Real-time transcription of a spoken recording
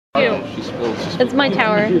She spilled. It's my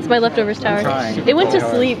tower. It's my leftovers tower. It went to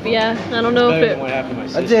sleep. Yeah, I don't know if it.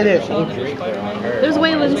 I did it. There's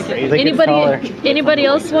Wayland's. Anybody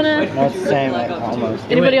else wanna? That's the same, like, almost.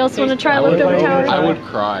 Anybody else wanna try leftover tower? I would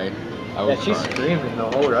cry. Yeah, she's screaming the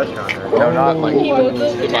whole restaurant. No, not like if I was the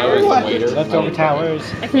waiter. Leftover towers.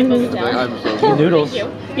 I'm so Noodles.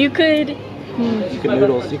 You could. You could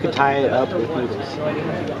noodles. You could tie it up with noodles.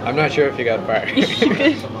 I'm not sure if you got fire. You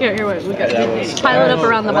could. Here, wait. We got. Pile it up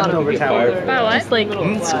around the bottom. Leftover tower. Wow, what? Just like.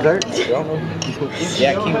 Skirt.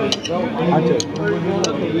 Yeah, kiwi.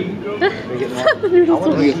 The noodles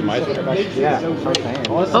are weird. Yeah.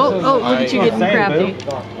 Oh, look at you getting crafty.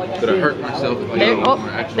 Did I hurt myself? If I There, don't oh,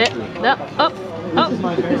 want to there, no, oh.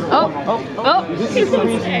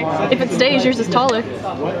 If it stays, yours is taller.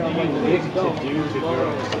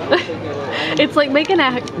 It's like making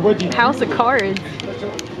a house of cards.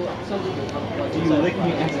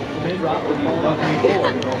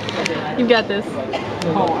 You've got this.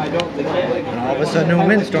 And all of a sudden a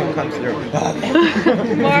windstorm comes through.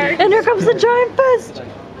 And here comes the giant fist.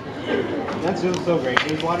 That's just so great.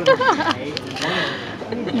 There's water.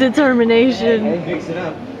 Determination. Fix it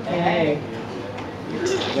up. Hey.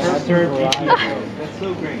 That's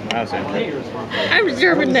so great. I'm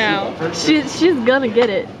German now. She's gonna get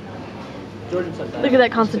it. Look at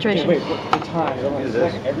that concentration. Wait, the time? Is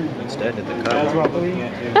this? Instead of the cup. That's what I'm looking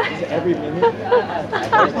at. Is it every minute?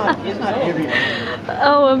 It's not every minute.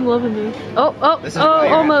 Oh, I'm loving this. Oh,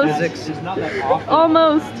 almost. Physics is not that often.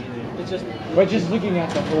 Almost. But just looking at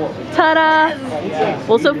the whole. Ta-da!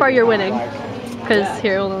 Well, so far you're winning. Because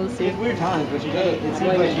here, hold on, let's see. It's weird times, but she does it. It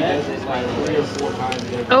seems like she does it like 3 or 4 times.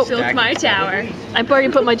 Oh, Built my tower. I've already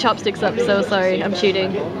put my chopsticks up, so sorry. I'm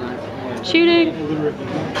cheating. Cheating.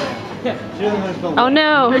 Oh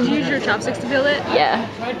no. Did you use your chopsticks to build it? Yeah.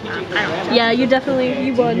 I don't. Yeah, you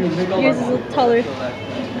won. Yours is a little taller.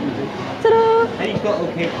 Ta-da!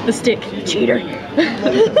 The stick. Cheater.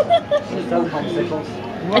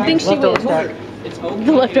 I think she will.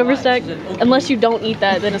 The leftover stack. Unless you don't eat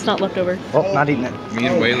that, then it's not leftover. Oh, not eating it. Me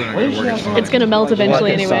and Waylon are going to work at It's gonna melt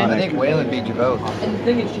eventually anyway. I think Waylon beat you both.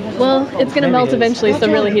 Well, it's gonna melt eventually, so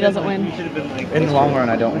really he doesn't win. In the long run,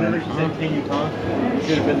 I don't win.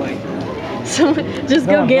 So just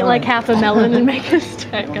go get like half a melon and make a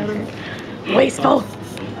stack out of it. Wasteful.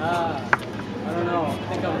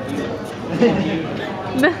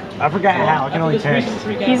 I forgot how. I can only text.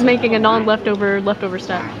 He's making a non-leftover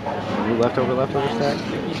stack. You leftover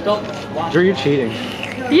stack? Drew, you're cheating.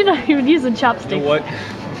 You're not even using chopsticks. what?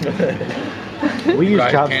 We use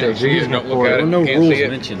Guys, chopsticks. can't- You're don't using it look for at it. it. No Can't rules see it.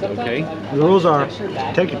 mentioned, okay? The rules are,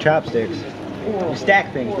 take your chopsticks. You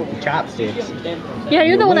stack things with your chopsticks. Yeah,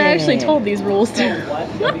 you're the one that actually told these rules to.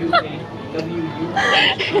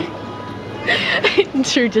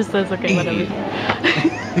 Drew just says, okay, whatever.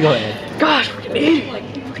 Go ahead. Gosh, fucking idiot.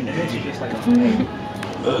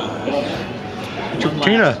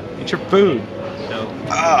 Tina, it's your food. Should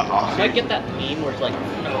I get that meme where it's like,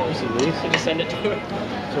 no, so just send it to her?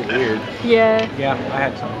 So weird. Yeah, Yeah, I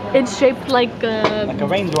had some. it's shaped like a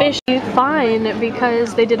raindrop. fish. Fine,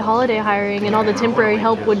 because they did holiday hiring and all the temporary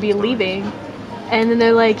help would be leaving. And then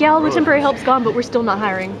they're like, yeah, all the temporary help's gone, but we're still not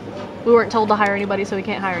hiring. We weren't told to hire anybody, so we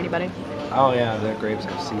can't hire anybody. Oh yeah, the grapes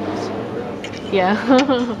have seeds. Yeah.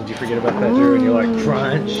 Did you forget about that, Drew? And you're like,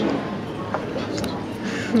 crunch.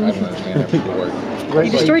 I don't understand how people work.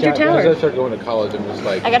 You destroyed your As I tower. started going to college, I'm just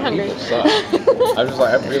like, I got hungry. people suck. I'm just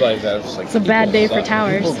like, I realized that. I was just like, It's a bad day for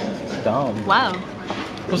towers. Dumb. Wow.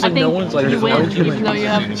 It's I like think no one's like you there's win, no human- even though you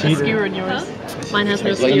have a skewer in yours. Mine has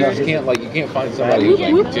no It's like you skewer. just can't you can't find somebody who's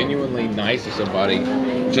like genuinely nice to somebody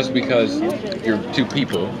just because you're two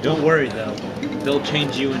people. Don't worry though. They'll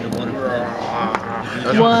change you into one of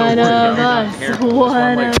them. One of us.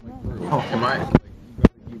 One of Am I?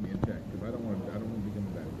 Keep me in check because I don't want to become a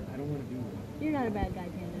bad guy. I don't want to do that. You're not a bad guy,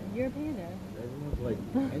 Panda. You're a panda. Everyone's like,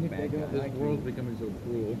 this world's becoming so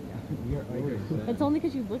cruel. It's only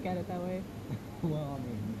because you look at it that way. Well, I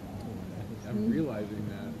mean, I'm realizing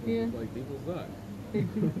that. Yeah. It's like people suck.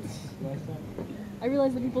 I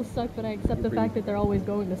realize that people suck, but I accept the fact that they're always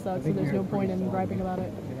going to suck, so there's no point in griping about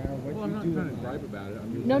it. Well, I'm not trying to gripe about it.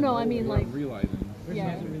 I'm just No, I mean like, realizing.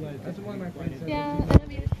 yeah. That's one of my friends said. Yeah, and I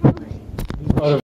mean, it's